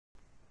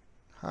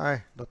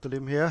Hi, Dr.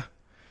 Lim here.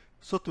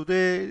 So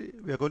today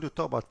we are going to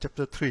talk about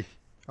chapter 3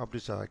 of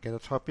this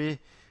Ganotherapy,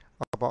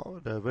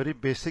 about the very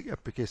basic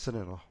application,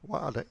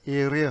 what are the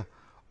area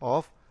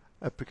of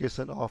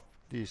application of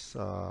this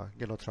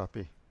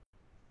Ganotherapy.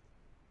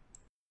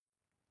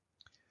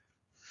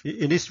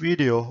 In this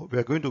video, we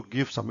are going to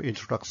give some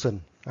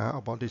introduction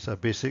about this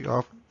basic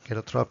of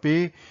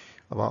Ganotherapy,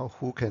 about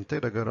who can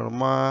take the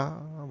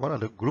Ganotherapy, what are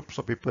the groups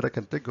of people that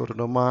can take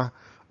Ganotherapy,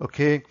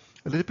 okay,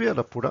 a little bit of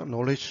the product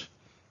knowledge,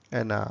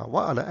 and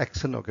what are the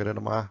action of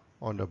Ganotherapy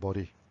on the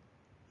body.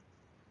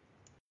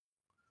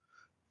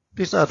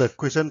 These are the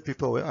questions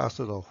people will ask,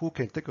 who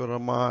can take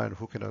Ganotherapy and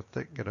who cannot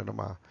take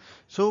Ganotherapy.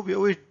 So we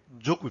always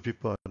joke with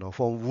people,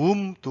 from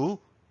womb to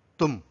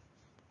tomb.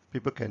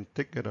 People can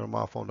take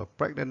Ganotherapy from the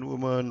pregnant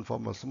woman,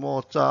 from a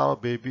small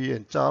child, baby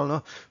and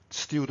child,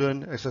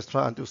 student,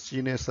 etc., until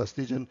senior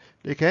citizen.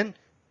 They can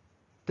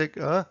take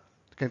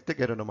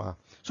Ganotherapy.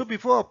 So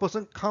before a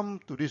person come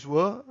to this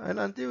world and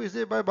until we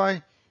say bye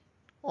bye,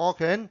 all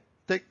can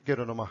take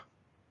Ganotherapy.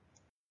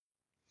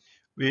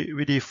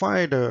 We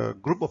define the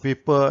group of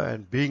people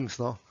and beings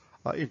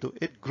into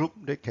 8 groups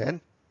they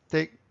can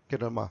take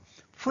Ganotherapy.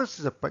 First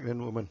is a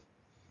pregnant woman.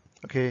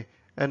 Okay,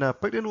 and a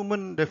pregnant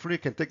woman definitely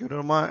can take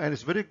Ganotherapy, and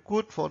it's very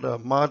good for the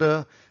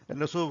mother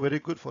and also very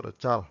good for the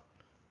child.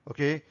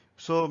 Okay,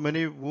 so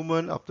many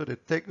women after they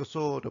take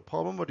also the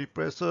problem of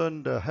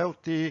depression, the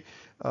healthy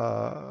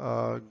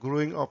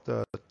growing of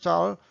the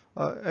child,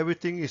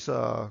 everything is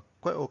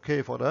quite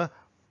okay for the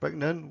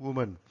pregnant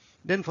woman.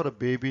 Then for the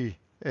baby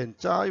and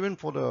child, even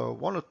for the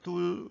 1 or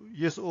 2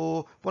 years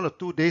old, 1 or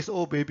 2 days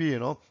old baby,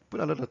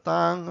 put under the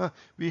tongue,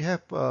 we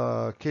have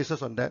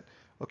cases on that.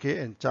 Okay,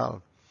 and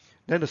child.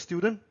 Then the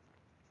student,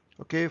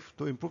 okay,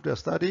 to improve their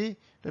study.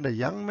 Then the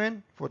young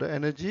man for the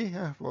energy,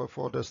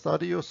 for the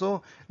study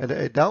also. And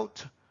the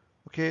adult,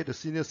 okay, the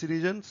senior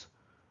citizens.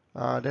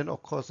 Then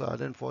of course,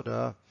 then for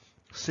the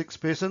sick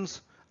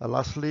patients.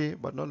 Lastly,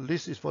 but not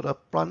least, is for the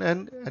plant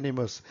and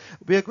animals.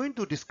 We are going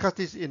to discuss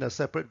this in a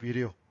separate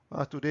video.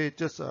 Today,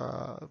 just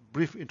a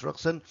brief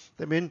introduction.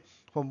 That means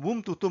from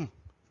womb to tomb,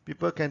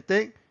 people can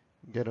take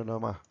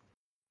Ganotherapy.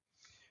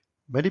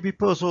 Many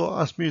people also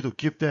ask me to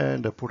give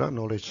them the product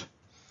knowledge.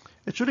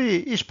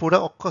 Actually, each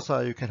product, of course,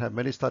 you can have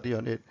many study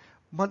on it.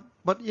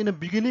 But in the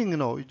beginning,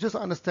 you just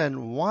understand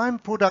one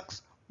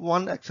product,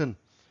 one action.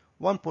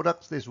 One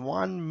product, there's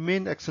one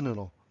main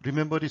action,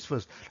 Remember this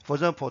first. For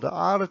example, the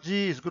RG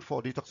is good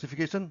for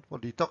detoxification, for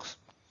detox.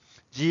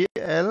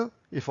 GL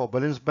is for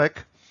balance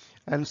back.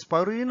 And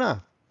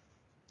spirulina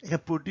can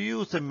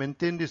produce and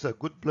maintain this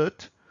good blood.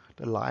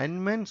 The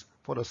alignment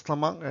for the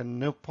stomach and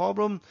nerve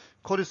problem.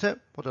 Cordyceps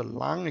for the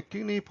lung and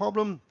kidney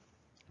problem.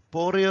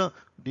 Poria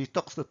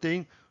detox the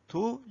thing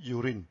to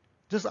urine.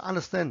 Just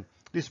understand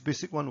this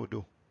basic one will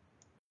do.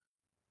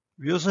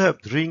 We also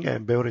have drink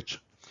and beverage.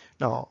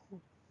 Now,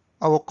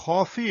 our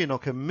coffee,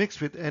 can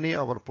mix with any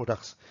of our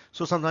products.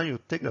 So sometimes you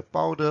take the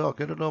powder or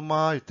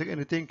Ganotherapy, you take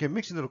anything, can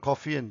mix into the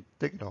coffee and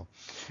take it.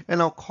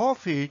 And our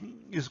coffee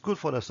is good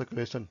for the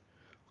circulation,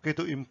 okay,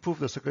 to improve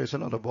the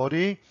circulation of the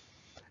body.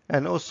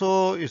 And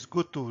also it's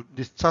good to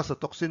discharge the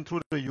toxin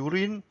through the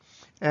urine.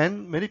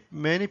 And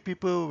many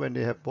people, when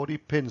they have body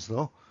pains,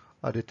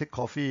 they take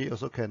coffee,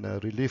 also can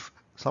relieve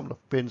some of the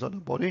pains on the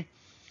body.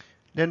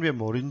 Then we have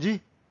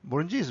Morinji.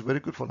 Morinji is very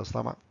good for the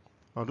stomach.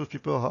 Those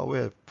people who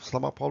have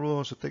stomach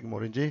problems should take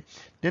Morinji.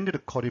 Then the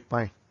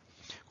Cordyceps.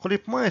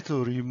 Cordyceps is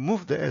to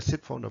remove the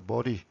acid from the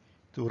body,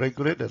 to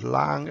regulate the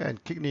lung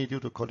and kidney due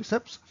to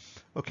cordyceps.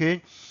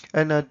 Okay,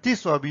 and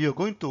this we are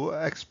going to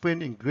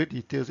explain in great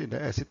details in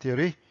the acid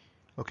theory.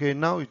 Okay,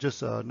 now you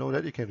just know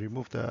that you can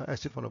remove the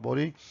acid from the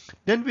body.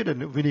 Then with the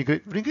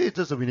vinaigrette. Vinaigrette is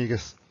just a vinegar.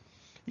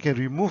 You can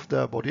remove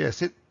the body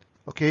acid,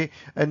 okay,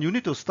 and you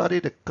need to study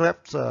the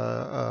Krebs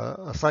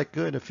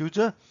cycle in the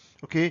future,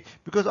 okay,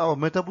 because our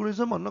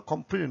metabolism are not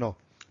complete,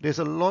 There's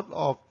a lot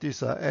of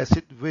this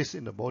acid waste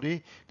in the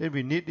body. Then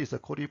we need this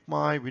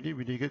Cordyceps, we need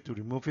vinegar to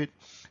remove it.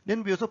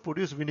 Then we also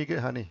produce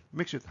vinegar honey,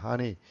 mixed with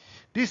honey.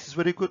 This is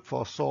very good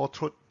for sore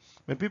throat.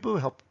 When people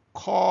have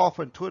cough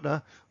and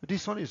throat,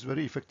 this one is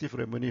very effective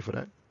remedy for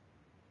that.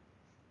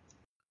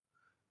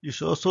 You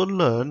should also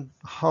learn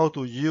how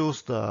to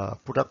use the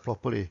product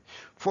properly.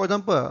 For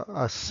example,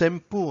 a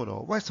shampoo,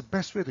 what's the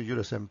best way to use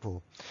a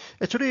shampoo?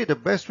 Actually, the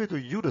best way to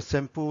use the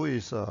shampoo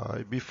is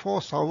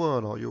before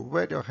shower, you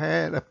wet your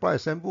hair, apply a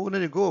shampoo, and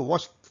then you go and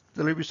watch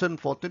television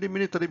for 20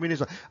 minutes, 30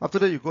 minutes. After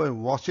that, you go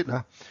and wash it.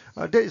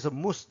 That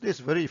is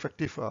very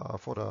effective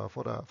for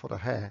the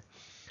hair.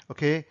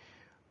 Okay.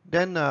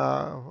 Then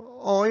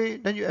oil,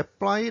 then you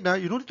apply it.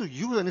 You don't need to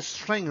use any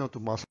strength to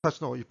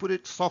massage. You put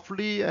it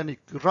softly and you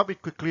rub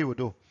it quickly will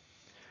do.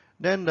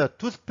 Then the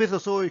toothpaste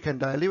also you can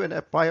dilute and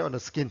apply on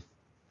the skin.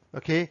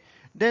 Okay.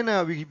 Then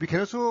we can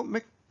also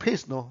make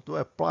paste to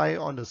apply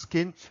on the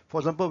skin. For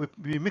example,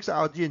 we mix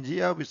algae and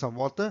GL with some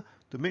water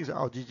to make the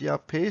algae GL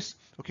paste.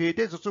 Okay,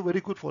 that's also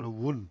very good for the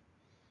wound.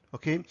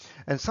 Okay,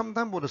 and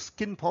sometimes for the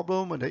skin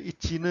problem and the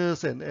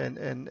itchiness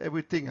and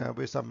everything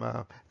with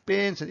some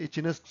pains and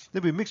itchiness,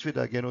 then we mix with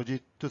the Ganoji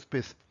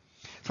toothpaste.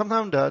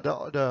 Sometimes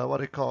the what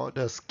they call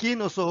the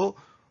skin also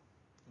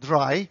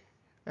dry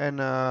and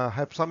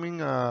have something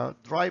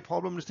dry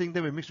problem, this thing,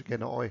 then we mix with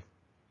Ganotherapy oil.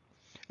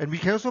 And we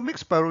can also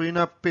mix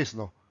spirulina paste,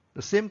 no?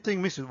 The same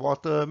thing, mix with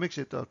water, mix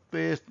with the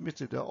paste,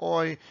 mix with the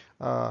oil.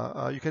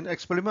 You can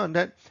experiment on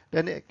that,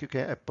 then you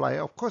can apply.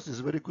 Of course, it's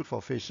very good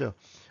for facial.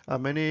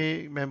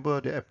 Many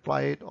members, they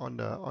apply it on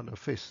the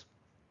face.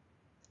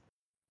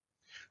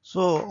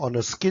 So on the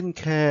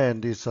skincare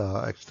and this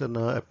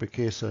external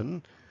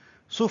application,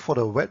 so for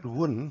the wet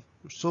wound,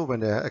 so when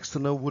the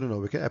external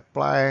wound, we can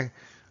apply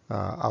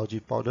algae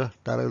powder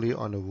directly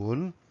on the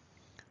wound.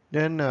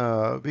 Then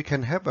we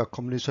can have a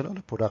combination of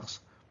the products.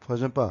 For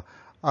example,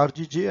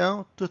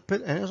 RGGL,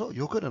 toothpaste, and also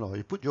yogurt.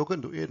 You put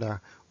yogurt into it,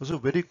 also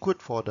very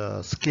good for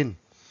the skin.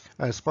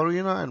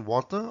 Spirulina and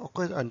water, of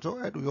course, and so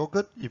add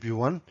yogurt if you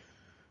want.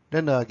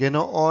 Then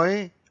Ganotherapy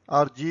oil,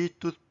 RG,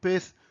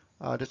 toothpaste,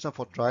 that's one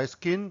for dry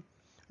skin,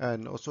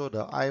 and also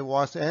the eye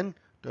wash and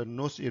the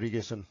nose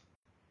irrigation.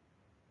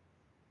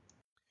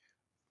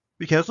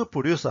 We can also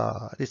produce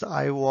this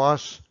eye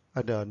wash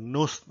and the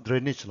nose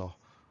drainage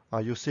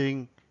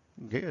using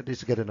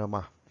this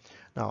Ganotherapy.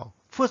 Now,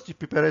 first the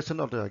preparation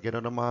of the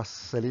Ganotherapy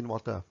saline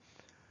water.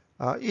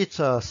 Each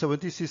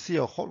 70 cc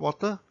of hot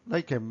water, now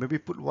you can maybe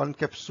put 1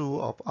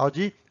 capsule of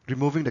algae,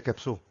 removing the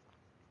capsule.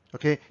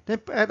 Okay, then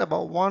add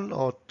about 1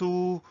 or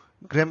 2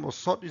 grams of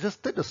salt. You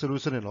just take the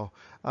solution,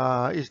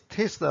 it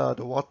tastes the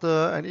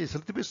water and it's a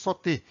little bit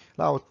salty,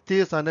 like our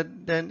taste,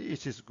 and then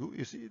it is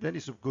good. Then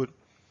it's good.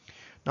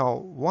 Now,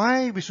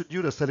 why we should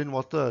use the saline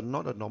water,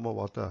 not the normal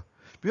water?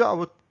 Because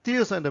our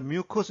tears and the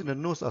mucus in the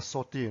nose are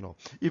salty,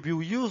 If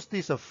you use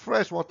this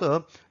fresh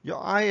water,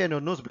 your eye and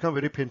your nose become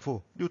very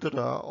painful due to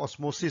the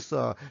osmosis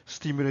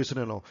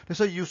stimulation, That's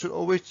why you should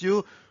always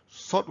use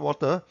salt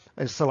water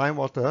and saline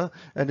water.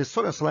 And the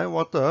salt and saline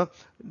water,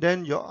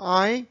 then your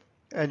eye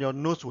and your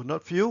nose will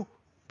not feel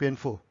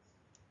painful.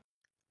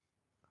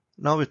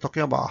 Now we're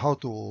talking about how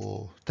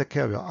to take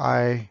care of your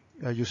eye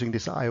using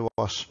this eye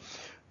wash.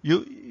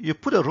 You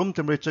put a room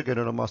temperature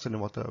Ganotherapy saline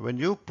water. When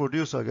you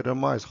produce a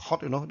Ganotherapy, it's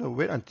hot, then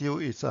wait until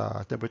its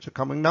temperature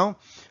coming down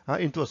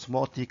into a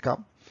small teacup.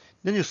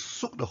 Then you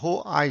soak the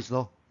whole eyes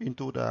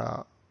into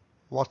the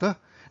water.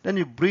 Then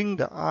you bring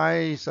the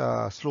eyes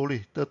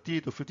slowly,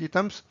 30 to 50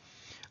 times.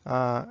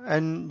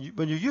 And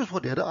when you use for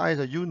the other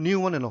eyes, you new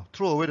one,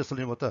 throw away the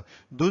saline water.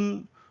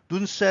 Don't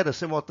share the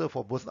same water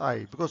for both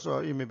eyes because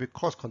it may be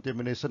cross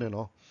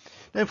contamination,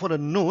 Then for the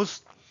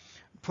nose,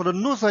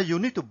 you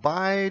need to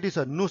buy this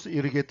nose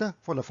irrigator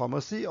from the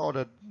pharmacy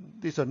or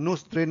this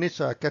nose drainage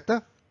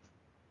kettle.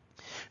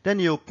 Then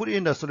you put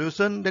in the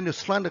solution, then you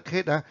slide the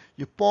head,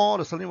 you pour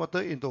the saline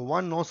water into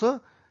one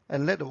nozzle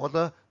and let the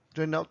water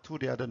drain out to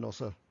the other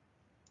nozzle.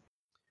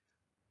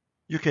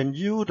 You can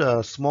use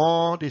the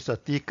small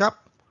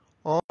teacup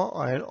or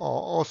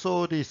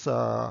also this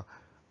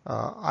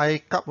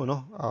eye cup,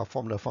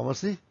 from the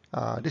pharmacy.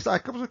 This eye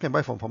cup you can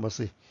buy from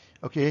pharmacy.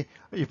 Okay,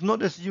 if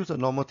not, just use a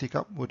normal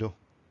teacup will do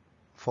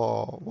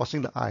for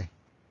washing the eye.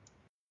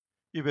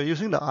 If you're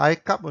using the eye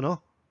cup,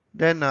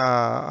 then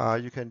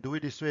you can do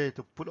it this way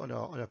to put on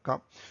your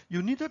cup.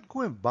 You need to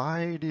go and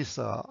buy this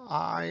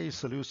eye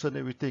solution,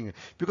 everything,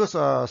 because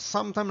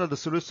sometimes the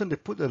solution they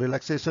put the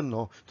relaxation,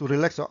 to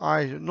relax your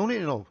eye. No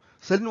need,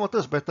 saline water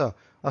is better,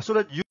 so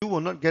that you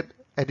will not get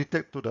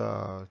addicted to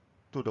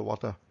the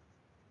water.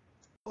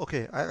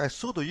 Okay, I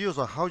show to you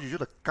how you use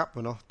the cup,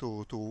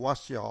 to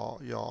wash your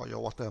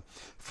water.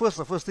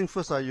 First thing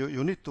first,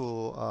 you need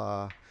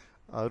to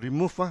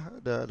remove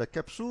the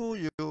capsule.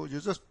 You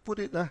just put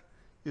it.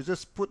 You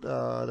just put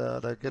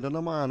the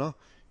Ganotherapy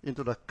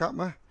into the cup.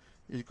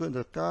 You go into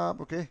the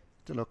cup, okay?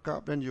 To the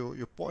cup, then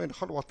you pour in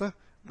hot water.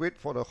 Wait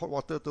for the hot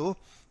water to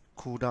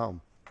cool down,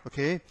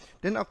 okay?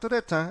 Then after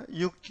that,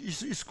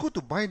 it's good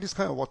to buy this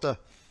kind of water,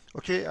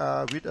 okay?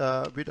 With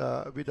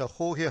a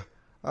hole here.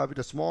 With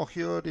a small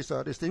here, this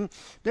thing.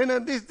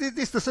 Then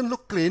this doesn't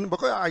look clean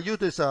because I use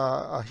this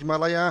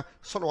Himalaya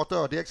salt water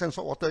or DXN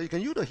salt water. You can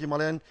use the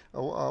Himalayan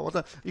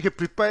water. You can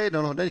prepare it,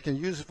 then you can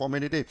use it for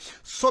many days.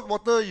 Salt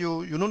water,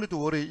 you don't need to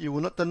worry. It will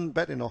not turn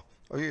bad,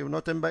 Okay, it will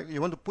not turn back. You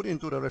want to put it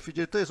into the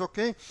refrigerator, it's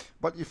okay.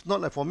 But if not,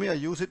 like for me, I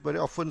use it very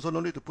often, so no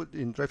need to put it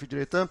in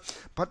refrigerator.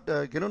 But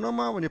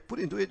Ganotherapy, when you put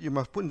into it, you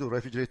must put into the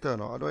refrigerator.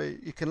 Otherwise,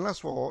 it can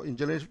last for, in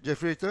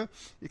refrigerator,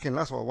 it can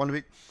last for 1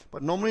 week.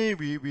 But normally,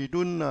 we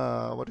don't,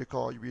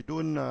 we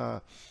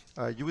don't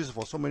use it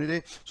for so many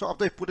days. So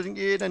after you putting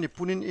it, then you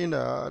put in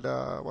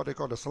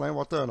the saline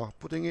water,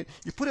 putting it,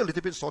 you put it a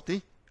little bit salty,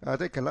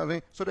 that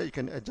can, so that you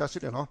can adjust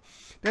it,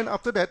 Then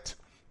after that,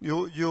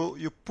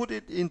 you put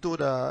it into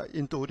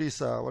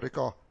this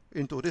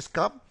into this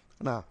cup.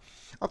 Now,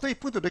 after you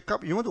put into the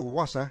cup, you want to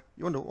wash,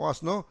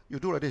 you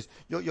do like this.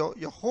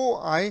 Your whole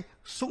eye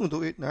soak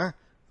into it,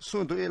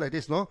 soak into it like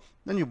this,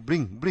 Then you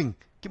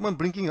blink, keep on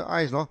blinking your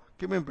eyes,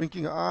 keep on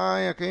blinking your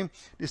eye, okay?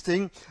 This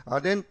thing,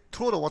 then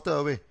throw the water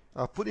away.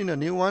 Put in a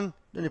new one,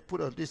 then you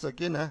put this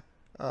again,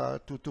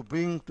 to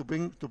bring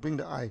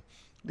the eye.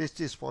 This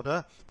is for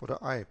the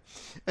eye,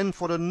 and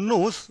for the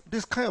nose,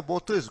 this kind of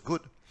bottle is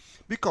good.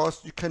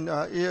 Because you can,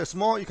 it's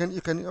small, you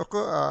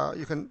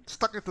can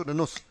stuck it to the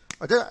nose.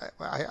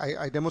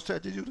 I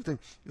demonstrate you the thing.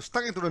 You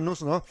stuck into the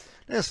nose, no?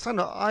 Then you stuck in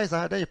the eyes,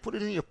 then you put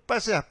it in, you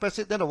press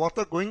it, then the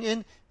water going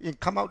in, it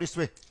come out this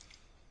way.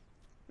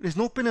 There's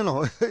no pain,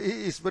 no.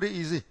 It's very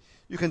easy.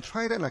 You can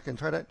try that, I can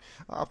try that.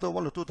 After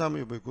 1 or 2 times, it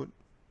will be good.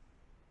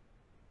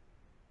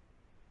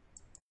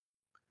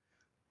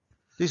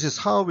 This is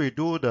how we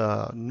do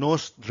the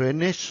nose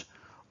drainage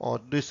or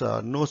this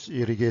nose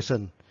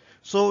irrigation.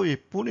 So we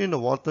put in the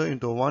water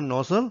into one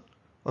nozzle,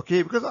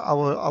 okay, because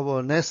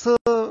our nasal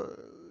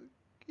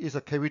is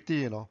a cavity,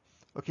 you know,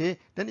 okay,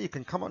 then it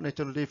can come out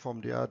naturally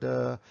from the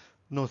other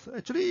nose.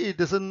 Actually,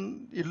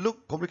 it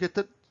look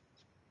complicated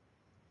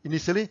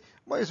initially,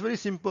 but it's very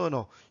simple,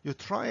 no. You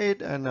try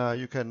it and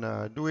you can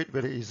do it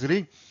very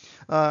easily.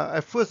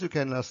 At first, you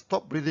can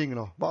stop breathing, you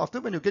know, but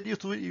after when you get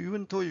used to it,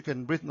 even though you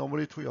can breathe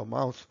normally through your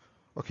mouth,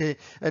 okay,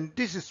 and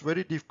this is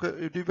very difficult,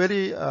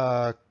 very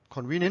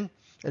convenient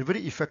and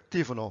very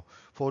effective, you know,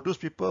 for those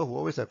people who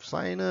always have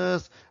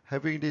sinus,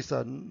 having this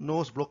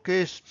nose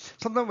blockage.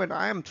 Sometimes when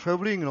I am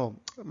traveling, you know,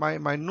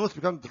 my nose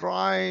becomes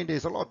dry,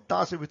 there's a lot of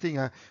dust,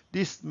 everything.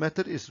 This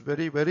method is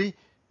very, very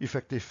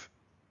effective.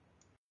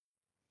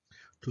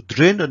 To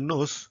drain the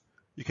nose,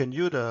 you can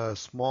use a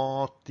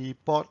small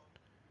teapot,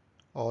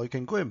 or you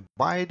can go and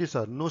buy this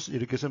nose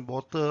irrigation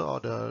bottle or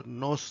the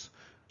nose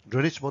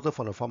drainage bottle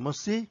from the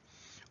pharmacy,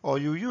 or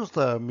you use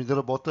the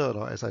mineral bottle, you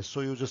know, as I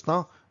showed you just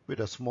now, with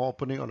a small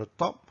opening on the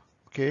top,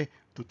 okay,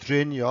 to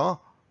drain your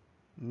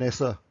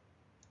nasal.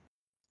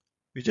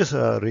 We just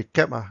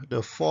recap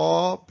the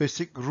 4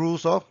 basic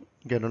rules of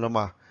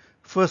Ganotherapy.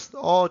 First,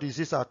 all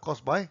diseases are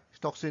caused by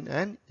toxin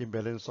and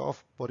imbalance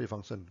of body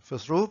function.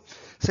 First rule.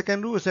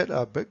 Second rule is that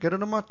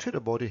Ganotherapy treats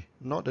the body,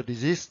 not the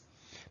disease.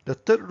 The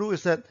third rule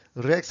is that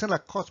reactions are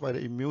caused by the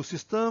immune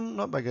system,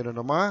 not by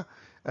Ganotherapy,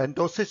 and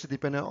dosage is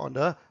dependent on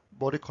the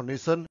body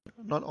condition,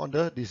 not on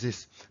the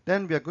disease.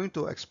 Then we are going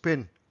to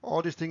explain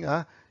all these things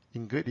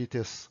in great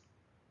details.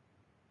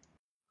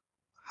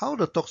 How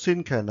the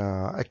toxin can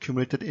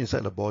accumulate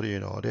inside the body, you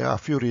know, there are a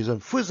few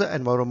reasons. First, the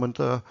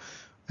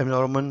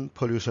environment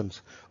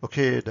pollutions.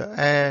 Okay, the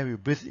air you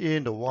breathe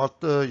in, the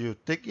water you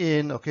take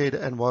in, okay,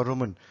 the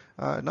environment.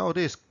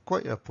 Nowadays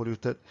quite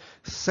polluted.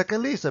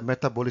 Secondly, is the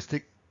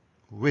metabolistic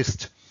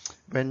waste.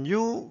 When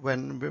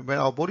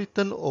our body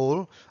turn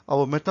old,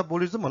 our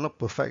metabolism are not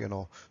perfect, you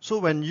know. So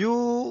when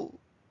you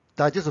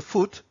digest the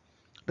food,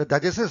 the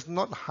digestion is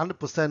not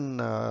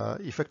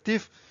 100%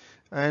 effective,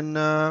 and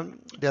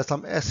there are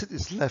some acid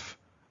is left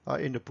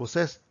in the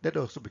process that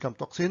also become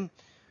toxin.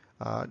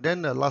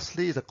 Then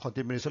lastly is the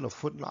contamination of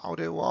food.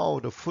 Nowadays, wow,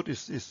 the food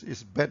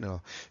is bad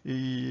now.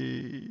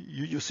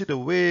 You see the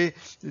way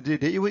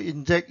they even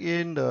inject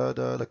in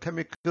the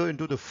chemical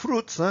into the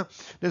fruits,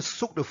 then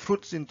soak the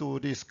fruits into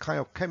this kind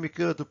of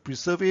chemical to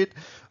preserve it.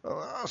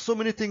 So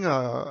many things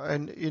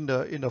and in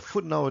the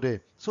food nowadays.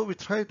 So we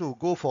try to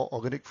go for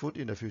organic food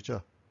in the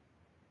future.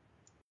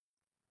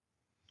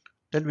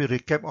 Then we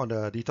recap on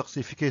the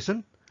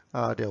detoxification.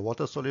 They are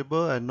water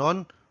soluble and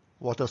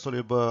non-water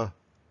soluble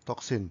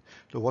toxin.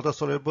 The water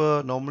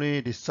soluble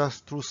normally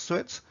discharged through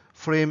sweats,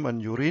 phlegm,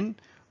 and urine.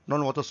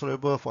 Non-water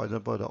soluble, for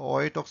example, the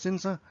oil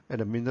toxins and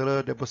the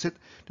mineral deposit,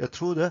 they're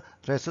through the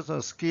rashes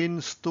on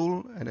skin,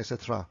 stool, and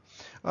etc.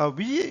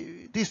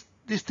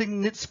 This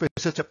thing needs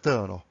special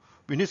chapter, no?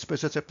 We need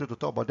special chapter to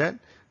talk about that.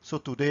 So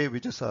today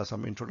we just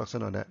some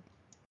introduction on that.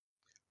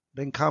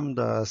 Then come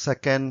the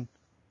second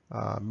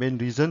main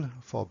reason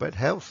for bad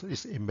health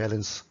is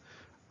imbalance.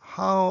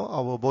 How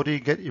our body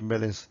get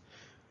imbalance?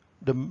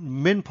 The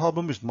main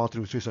problem is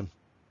malnutrition.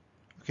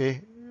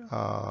 Okay,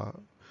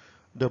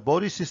 the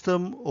body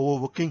system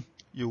overworking.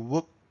 You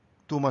work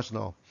too much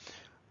now.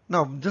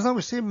 Now, just now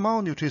we say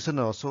malnutrition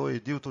also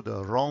is due to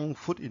the wrong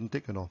food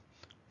intake. You know,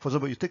 for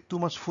example, you take too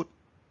much food.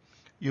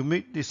 You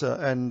make this,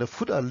 and the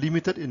food are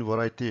limited in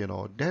variety. You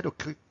know, that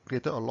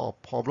create a lot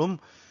of problem.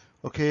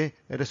 Okay,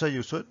 and that's why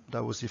you should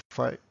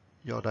diversify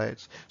your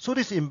diets. So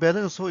this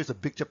imbalance also is a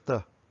big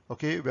chapter.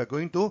 Okay, we are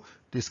going to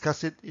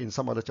discuss it in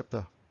some other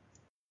chapter.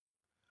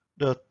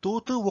 The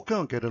total working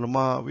on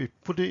Ganotherapy, we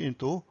put it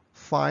into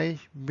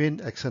 5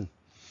 main actions.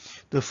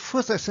 The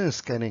first action is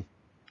scanning.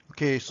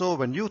 Okay, so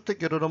when you take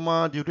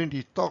Ganotherapy during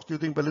detox,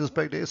 during balance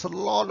back, there is a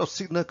lot of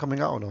signal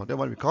coming out. No? That's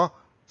what we call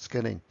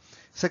scanning.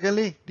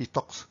 Secondly,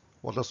 detox.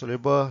 Water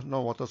soluble,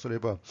 non-water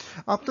soluble.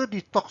 After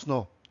detox,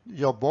 no,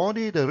 your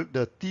body,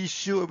 the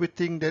tissue,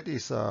 everything that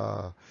is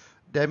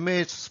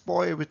damaged,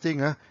 spoil everything,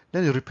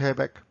 then you repair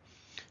back.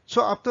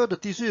 So after the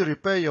tissue you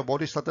repair, your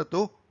body started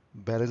to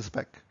balance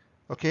back.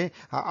 Okay,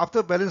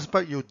 after balance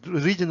back, you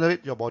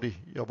regenerate your body.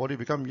 Your body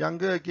become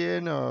younger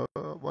again,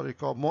 what we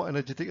call more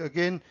energetic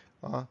again.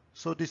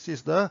 So this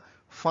is the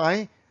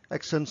 5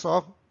 actions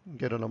of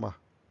Ganotherapy.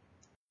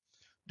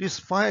 These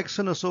 5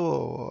 actions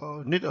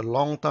also need a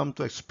long time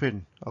to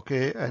explain.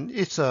 Okay, and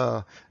each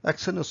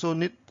action also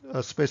need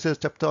a special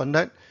chapter on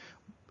that.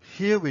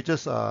 Here we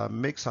just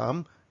make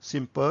some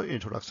simple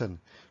introduction.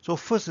 So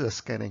first is the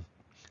scanning.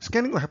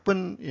 Scanning will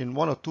happen in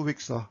 1 or 2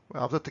 weeks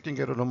after taking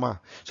Ganotherapy.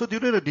 So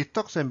during the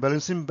detox and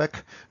balancing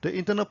back, the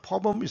internal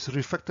problem is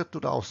reflected to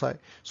the outside.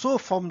 So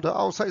from the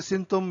outside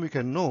symptom, we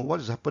can know what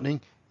is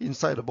happening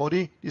inside the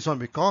body. This one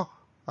we call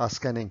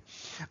scanning.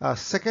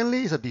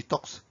 Secondly is a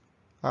detox.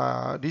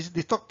 This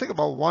detox take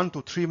about 1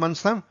 to 3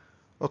 months time.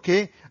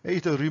 Okay,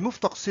 it will remove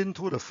toxin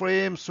through the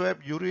frame, sweat,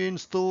 urine,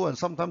 stool, and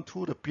sometimes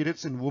through the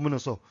periods in women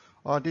also.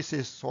 This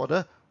is for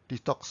the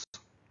detox.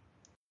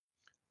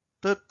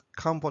 Third,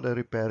 come for the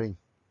repairing.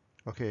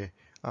 Okay,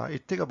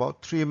 it takes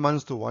about 3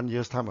 months to 1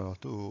 year's time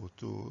to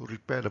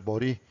repair the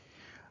body.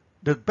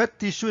 The bad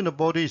tissue in the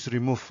body is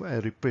removed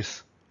and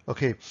replaced.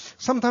 Okay,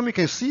 sometimes you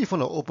can see from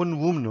the open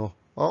wound,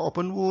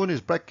 open wound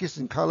is blackish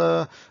in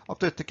color.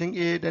 After taking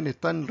it, then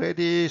it turns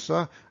reddish,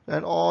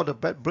 and all the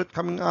bad blood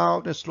coming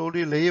out, and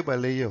slowly layer by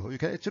layer. You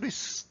can actually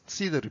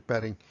see the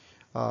repairing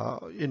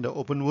in the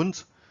open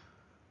wounds.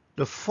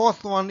 The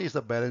fourth one is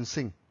the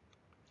balancing.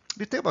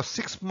 It takes about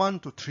 6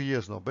 months to 3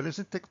 years.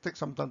 Balancing takes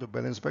some time to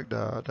balance back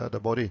the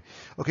body.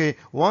 Okay,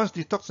 once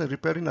detox and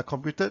repairing are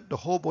completed, the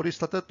whole body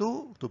started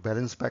to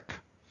balance back.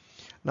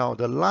 Now,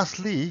 the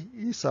lastly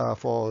is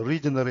for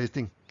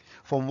regenerating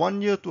from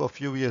 1 year to a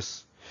few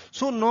years.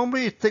 So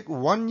normally it takes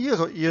 1 year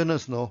of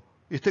illness.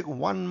 It takes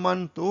 1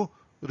 month to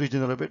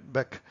regenerate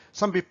back.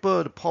 Some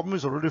people, the problem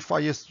is already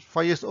 5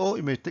 years old.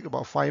 It may take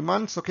about 5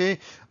 months. Okay,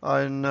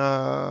 and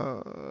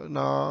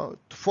now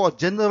for a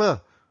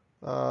general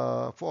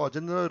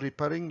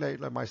repairing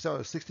like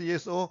myself, 60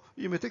 years old,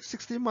 it may take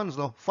 60 months,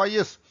 5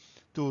 years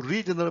to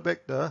regenerate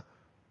back the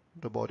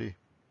body.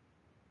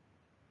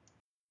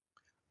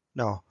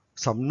 Now,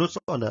 some notes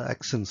on the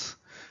actions.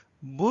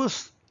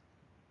 Both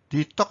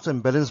detox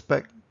and balance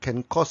back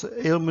can cause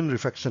ailment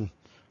reflection.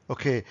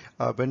 Okay,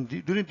 when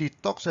during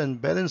detox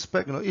and balance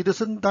back, it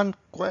isn't done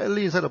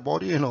quietly inside the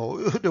body.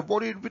 The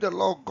body with a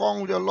lot of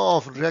gong, with a lot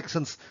of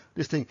reactions,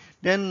 this thing.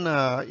 Then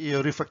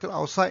it reflected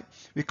outside.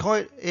 We call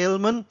it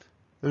ailment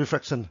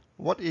reflection.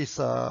 What is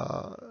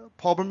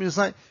problem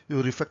inside?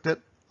 You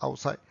reflected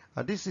outside.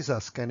 This is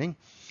scanning.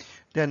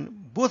 Then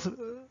both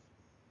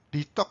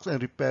detox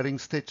and repairing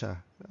stage,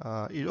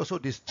 it also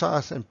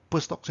discharge and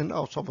push toxin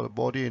out of the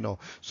body.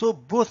 So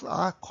both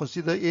are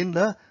considered in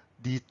the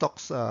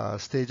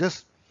detox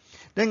stages.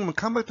 Then when we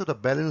come back to the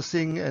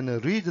balancing and the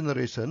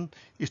regeneration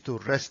is to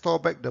restore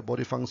back the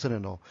body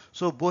function.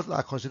 So both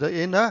are considered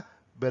in the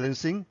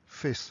balancing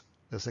phase,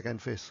 the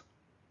second phase.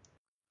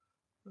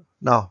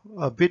 Now,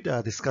 a bit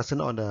discussion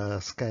on the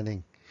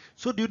scanning.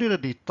 So during the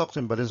detox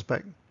and balance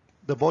back,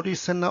 the body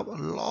sends out a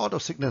lot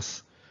of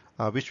sickness,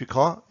 which we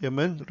call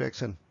ailment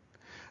reaction.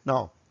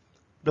 Now,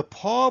 the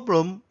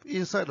problem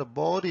inside the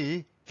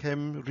body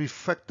can be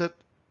reflected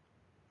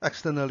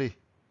externally,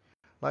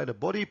 like the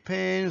body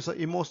pains,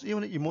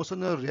 even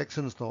emotional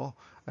reactions,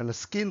 and the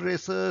skin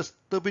races,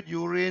 turbid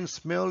urine,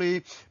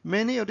 smelly.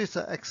 Many of these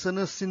are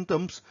external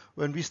symptoms.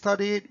 When we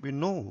study it, we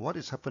know what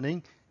is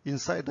happening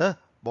inside the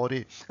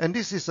body. And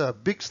this is a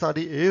big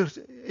study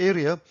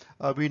area.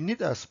 We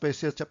need a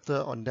special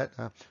chapter on that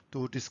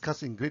to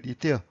discuss in great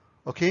detail.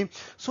 Okay,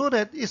 so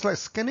that it's like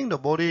scanning the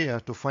body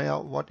to find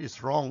out what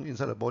is wrong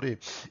inside the body.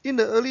 In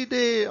the early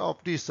day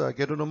of this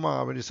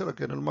Ganotherapy, when you said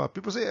Ganotherapy,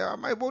 people say,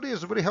 my body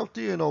is very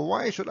healthy,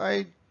 why should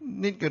I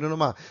need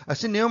Ganotherapy? I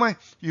say, never mind,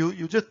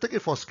 you just take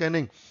it for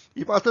scanning.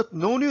 If after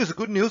no news is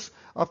good news,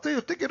 after you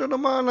take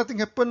Ganotherapy, nothing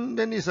happened,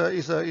 then it's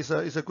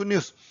a good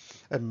news.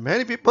 And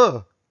many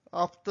people,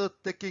 after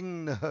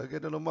taking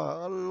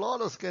Ganotherapy, a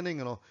lot of scanning,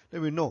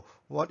 then we know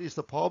what is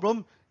the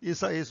problem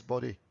inside his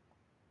body.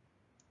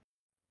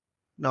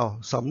 Now,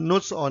 some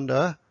notes on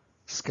the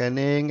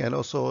scanning and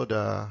also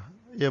the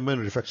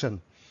ailment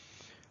reflection.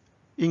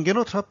 In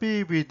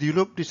Ganotherapy, we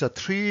developed this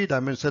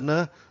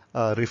three-dimensional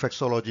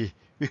reflexology.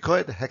 We call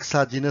it the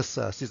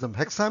hexagenous system.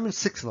 Hexa means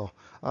 6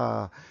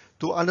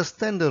 to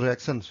understand the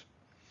reactions.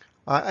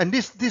 And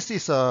this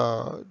is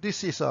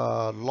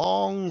a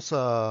long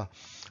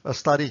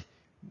study.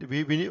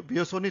 We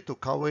also need to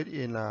cover it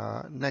in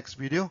next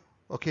video.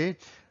 Okay.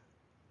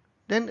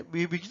 Then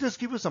we just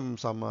give you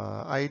some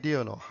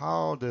idea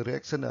how the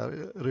reaction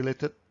are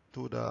related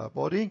to the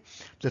body.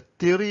 The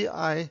theory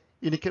I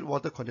indicate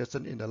water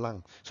congestion in the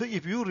lung. So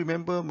if you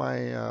remember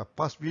my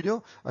past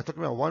video, I talked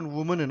about one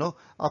woman,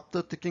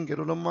 after taking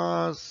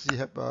Ganotherapy, she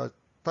had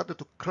started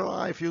to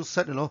cry, feel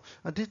sad, and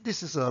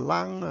this is a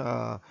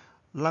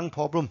lung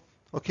problem.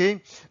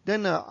 Okay.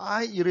 Then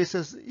eye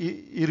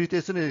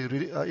irritation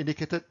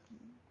indicated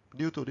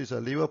due to this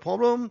liver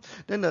problem.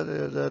 Then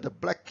the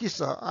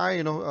blackish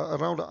eye,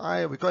 around the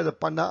eye, we call it the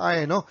panda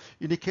eye,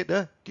 indicate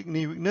the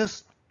kidney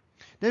weakness.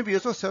 Then we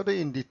also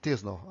study in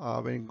details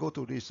when you go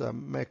to this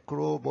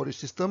macro body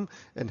system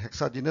and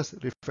hexagenous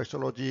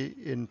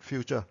reflexology in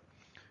future.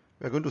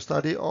 We're going to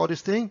study all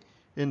these things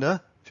in the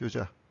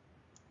future.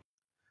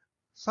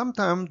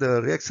 Sometimes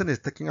the reaction is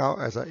taken out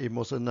as an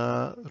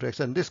emotional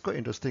reaction. This is quite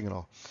interesting.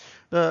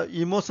 The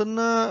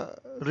emotional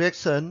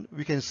reaction,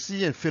 we can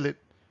see and feel it.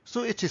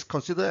 So it is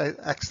considered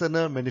an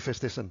external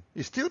manifestation.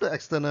 It's still the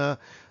external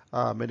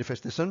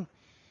manifestation.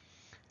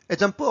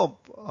 Example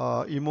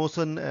of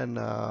emotion and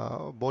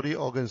body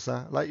organs.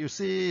 Like you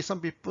see, some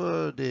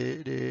people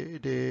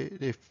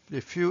they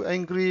feel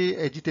angry,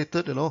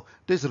 agitated.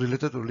 This is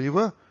related to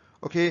liver.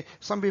 Okay,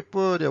 some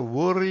people they're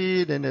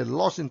worried and they're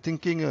lost in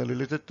thinking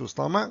related to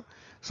stomach.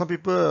 Some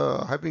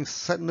people having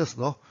sadness,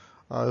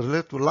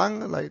 related to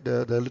lung, like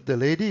the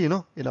lady,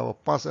 in our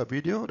past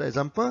video, the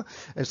example.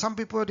 And some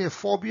people they have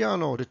phobia,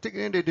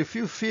 they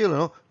feel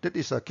fear, that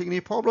is a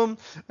kidney problem.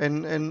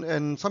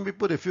 And some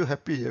people they feel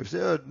happy. If say,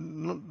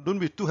 don't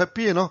be too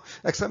happy,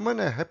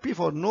 excitement and happy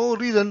for no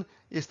reason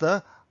is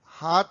the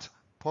heart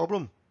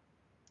problem.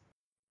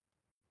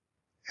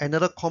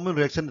 Another common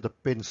reaction is the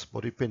pains,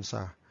 body pains.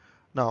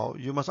 Now,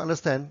 you must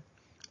understand,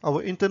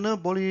 our internal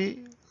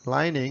body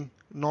lining,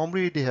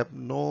 normally they have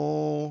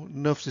no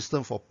nerve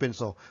system for pains.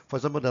 So, for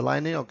example, the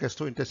lining of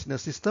gastrointestinal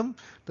system,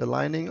 the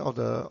lining of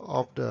the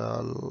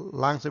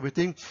lungs,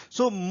 everything.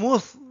 So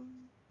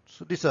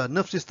this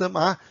nerve system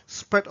are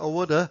spread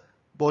over the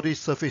body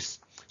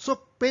surface. So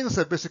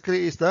pains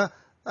basically is the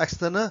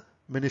external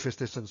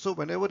manifestation. So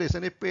whenever there's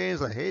any pains,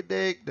 like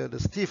headache, the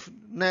stiff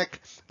neck,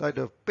 like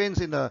the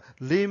pains in the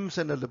limbs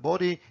and the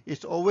body,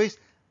 it's always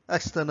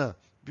external,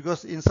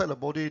 because inside the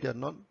body there are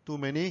not too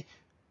many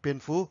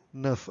painful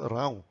nerves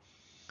around.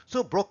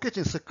 So blockage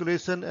in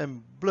circulation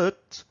and blood,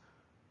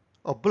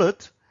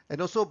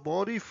 and also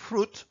body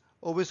fluid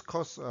always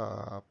cause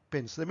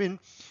pains. I mean,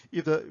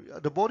 if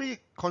the body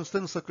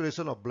constant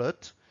circulation of blood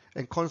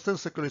and constant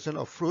circulation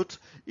of fluid,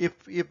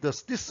 if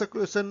this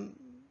circulation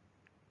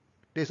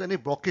there's any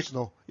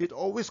blockage, it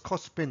always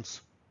causes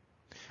pains.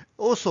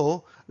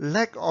 Also,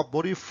 lack of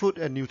body fluid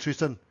and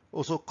nutrition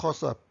also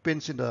cause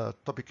pains in the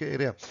topical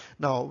area.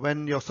 Now,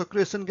 when your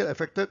circulation get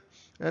affected,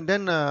 and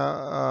then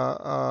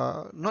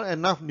not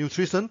enough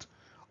nutrition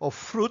or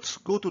fluids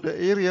go to the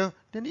area,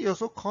 then it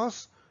also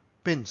cause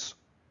pains.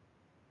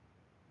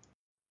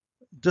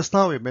 Just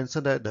now we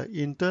mentioned that the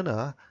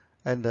internal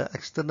and the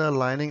external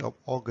lining of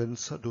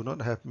organs do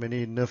not have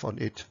many nerves on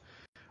it.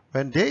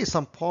 When there is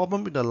some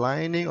problem in the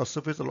lining or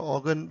surface of the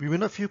organ, we will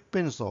not feel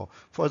pains.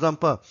 For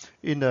example,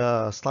 in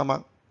the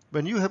stomach,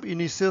 when you have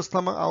initial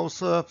stomach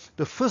ulcer,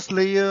 the first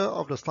layer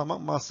of the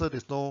stomach muscle,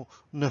 there's no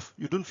nerve.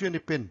 You don't feel any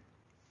pain.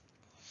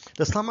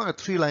 The stomach has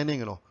 3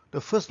 linings,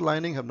 The first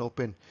lining have no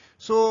pain.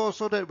 So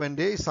that when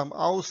there is some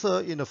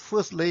ulcer in the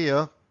first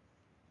layer,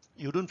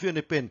 you don't feel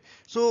any pain.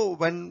 So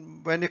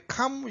when they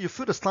come, you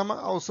feel the stomach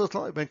ulcer,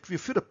 when you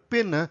feel the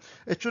pain,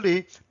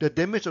 actually the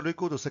damage already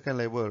go to second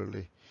level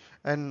already.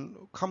 And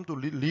come to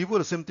liver,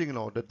 the same thing,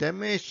 the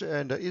damage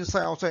and the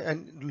inside, outside,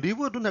 and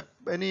liver don't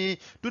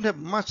have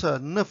much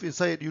nerve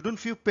inside. You don't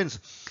feel pains.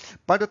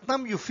 By the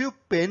time you feel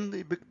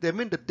pain, that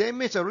means the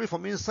damage already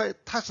from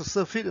inside touch the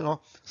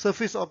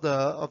surface of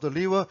the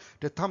liver.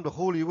 That time the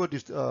whole liver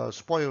is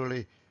spoiled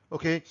already.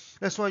 Okay,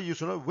 that's why you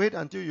should not wait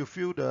until you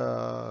feel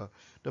the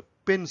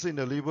pains in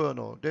the liver.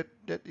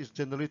 That is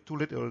generally too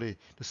late already.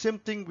 The same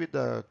thing with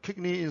the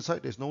kidney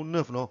inside. There's no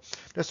nerve.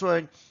 That's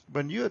why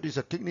when you have this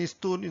kidney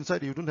stone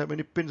inside, you don't have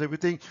any pains.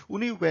 Everything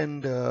only when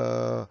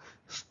the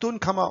stone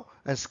come out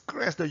and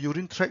scratch the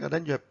urine tract, and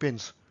then you have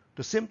pains.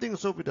 The same thing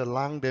also with the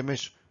lung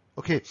damage.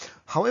 Okay.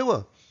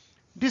 However,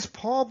 this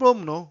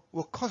problem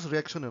will cause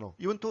reaction.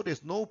 Even though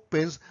there's no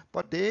pains,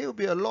 but there will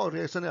be a lot of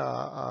reaction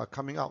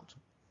coming out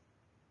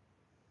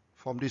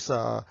from this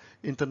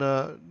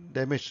internal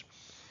damage.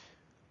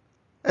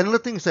 Another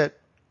thing is that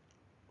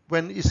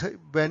when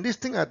these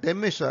things are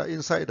damaged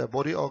inside the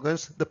body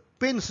organs, the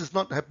pains is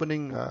not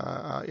happening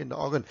in the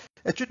organ.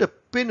 Actually, the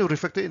pain is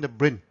reflected in the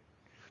brain.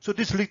 So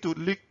this lead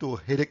to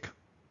headache.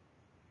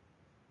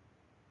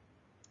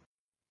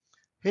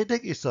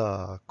 Headache is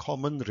a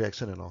common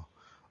reaction,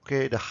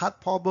 Okay, the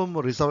heart problem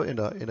will result in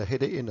a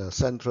headache in the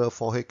central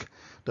forehead.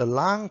 The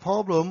lung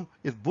problem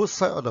is both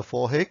sides of the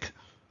forehead.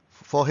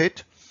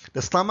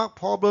 The stomach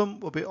problem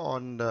will be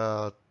on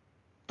the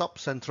top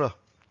central.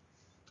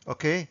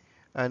 Okay,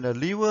 and the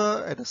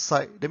liver at the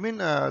side. That means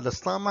the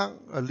stomach,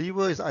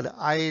 liver is at the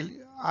eye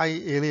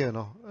area,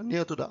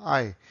 near to the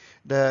eye.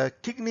 The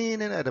kidney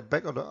then at the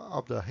back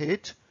of the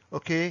head.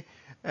 Okay,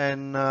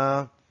 and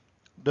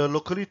the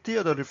locality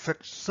of the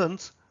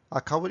reflections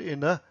are covered in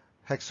the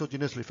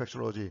hexogenous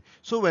reflexology.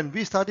 So when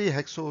we study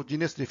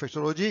hexogenous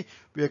reflexology,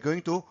 we are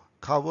going to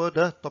cover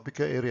the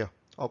topical area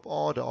of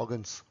all the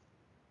organs.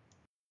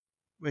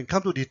 When it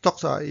comes to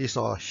detox, is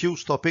a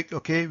huge topic.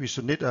 Okay, we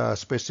should need a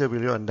special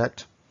video on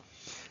that.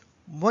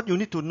 What you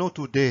need to know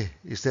today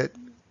is that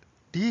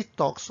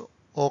detox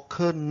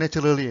occur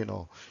naturally.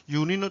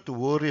 You need not to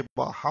worry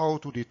about how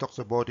to detox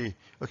the body.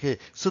 Okay,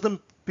 certain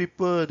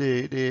people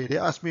they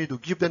ask me to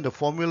give them the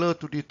formula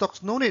to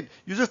detox. No need.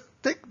 You just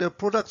take the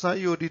products.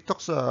 You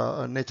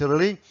detox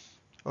naturally.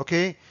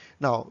 Okay.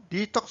 Now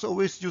detox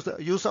always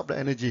use up the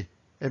energy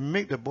and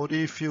make the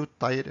body feel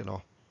tired.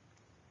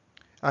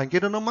 And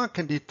Ganotherapy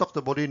can detox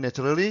the body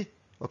naturally.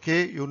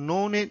 Okay, you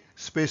no need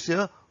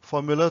special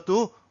formula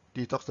to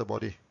detox the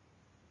body.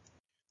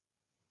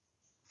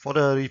 For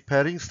the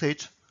repairing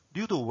stage,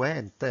 due to wear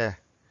and tear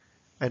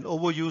and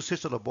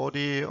overusage of the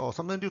body, or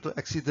sometimes due to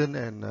accident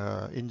and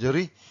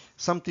injury,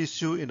 some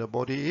tissue in the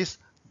body is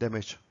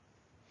damaged.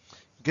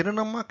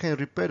 Ganotherapy can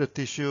repair the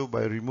tissue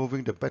by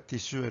removing the bad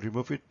tissue and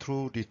remove it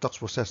through detox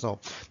process now.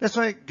 That's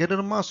why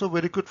Ganotherapy is also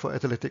very good for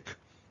athletic.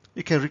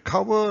 It can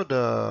recover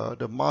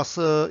the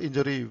muscle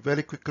injury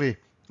very quickly.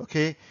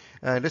 Okay,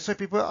 and that's why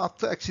people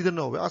after accident,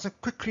 we ask them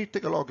quickly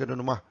take a lot of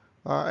Ganotherapy.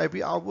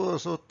 Every hour or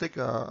so take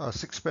a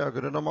 6 pair of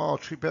Ganotherapy or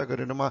 3 pair of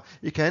Ganotherapy.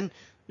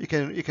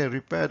 It can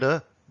repair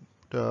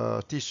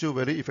the tissue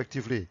very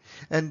effectively.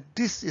 And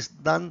this is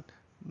done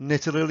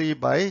naturally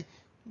by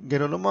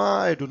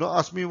Ganotherapy. Do not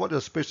ask me what the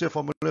special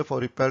formula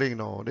for repairing.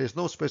 No, there is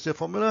no special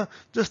formula.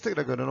 Just take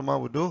the Ganotherapy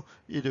will do.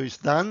 It is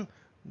done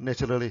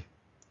naturally.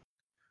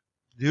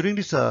 During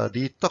this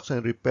detox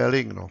and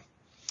repairing,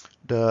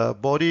 the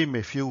body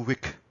may feel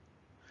weak,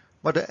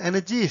 but the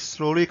energy is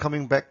slowly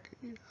coming back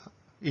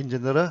in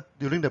general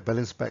during the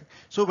balance back.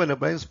 So when the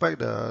balance back,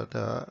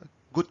 the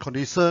good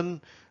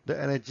condition,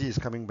 the energy is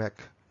coming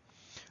back.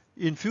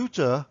 In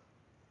future,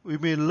 we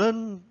may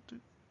learn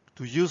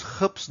to use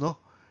herbs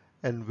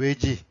and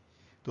veggie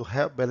to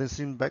help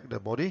balancing back the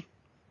body.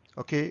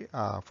 Okay,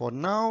 for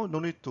now, no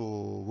need to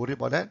worry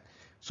about that.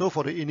 So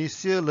for the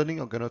initial learning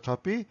of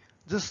Ganotherapy,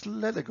 just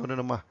let the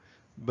Ganotherapy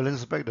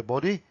balance back the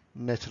body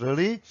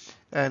naturally,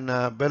 and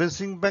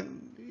balancing back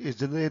is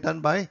generally done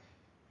by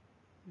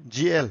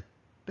GL.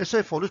 That's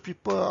why for those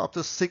people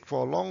after sick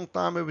for a long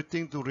time,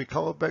 everything to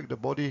recover back the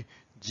body,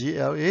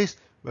 GL is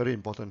very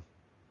important.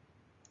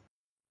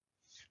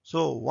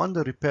 So once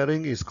the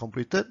repairing is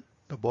completed,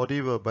 the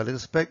body will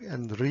balance back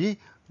and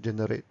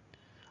regenerate.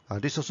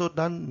 This is also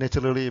done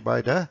naturally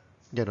by the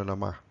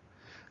Ganotherapy.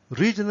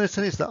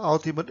 Regeneration is the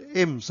ultimate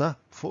aim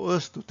for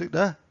us to take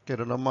the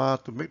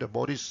Ganotherapy to make the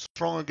body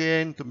strong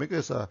again, to make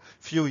us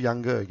feel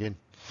younger again.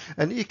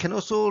 And it can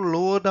also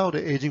lower down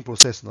the aging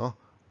process.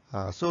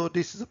 So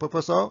this is the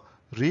purpose of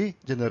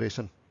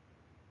regeneration.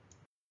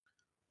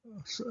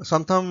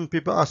 Sometimes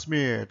people ask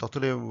me, Dr.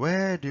 Lim,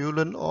 where do you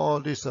learn all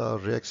these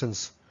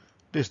reactions?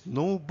 There's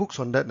no books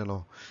on that.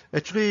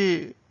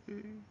 Actually,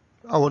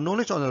 our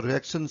knowledge on the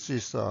reactions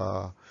is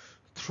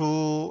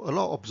through a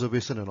lot of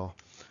observation.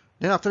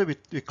 Then after that,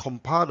 we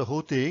compile the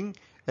whole thing,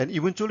 and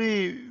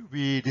eventually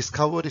we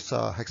discover this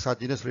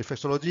hexagenous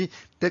reflexology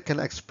that can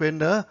explain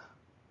the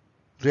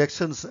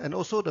reactions and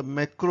also the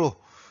macro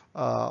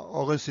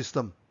organ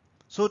system.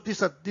 So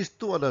these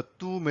two are the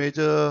two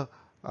major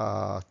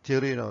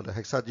theory, the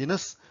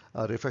hexagenous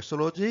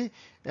reflexology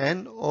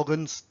and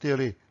organs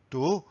theory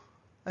to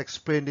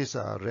explain this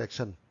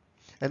reaction.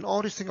 And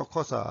all these things, of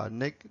course,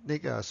 need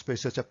a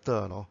special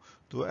chapter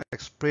to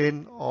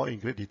explain all in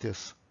great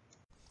details.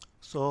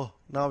 So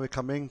now we're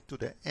coming to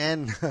the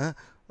end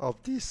of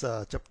this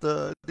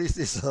chapter. This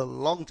is a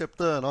long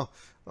chapter,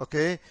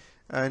 okay?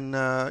 And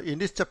in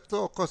this chapter,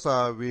 of course,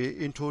 we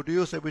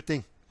introduce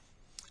everything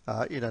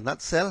in a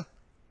nutshell,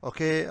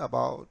 okay,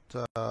 about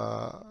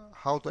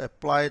how to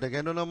apply the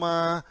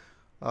Ganotherapy,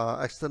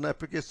 external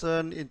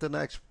application,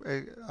 internal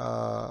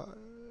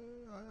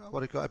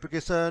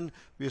application.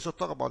 We also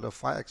talk about the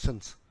 5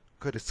 actions,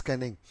 okay, the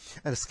scanning.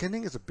 And the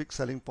scanning is a big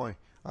selling point.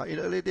 In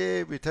the early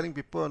day, we're telling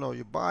people,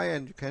 you buy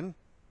and you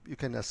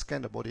can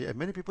scan the body. And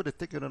many people, they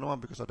take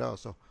Ganotherapy because of that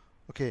also.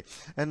 Okay,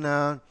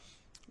 and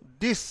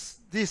this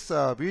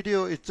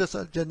video is just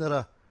a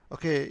general.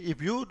 Okay,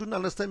 if you don't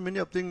understand many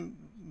of things,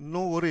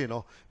 no worry,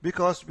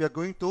 because we are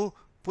going to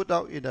put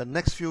out in the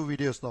next few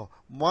videos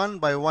one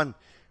by one.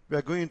 We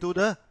are going into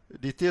the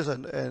details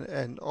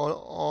and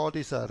all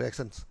these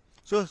reactions.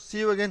 So see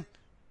you again.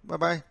 Bye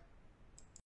bye.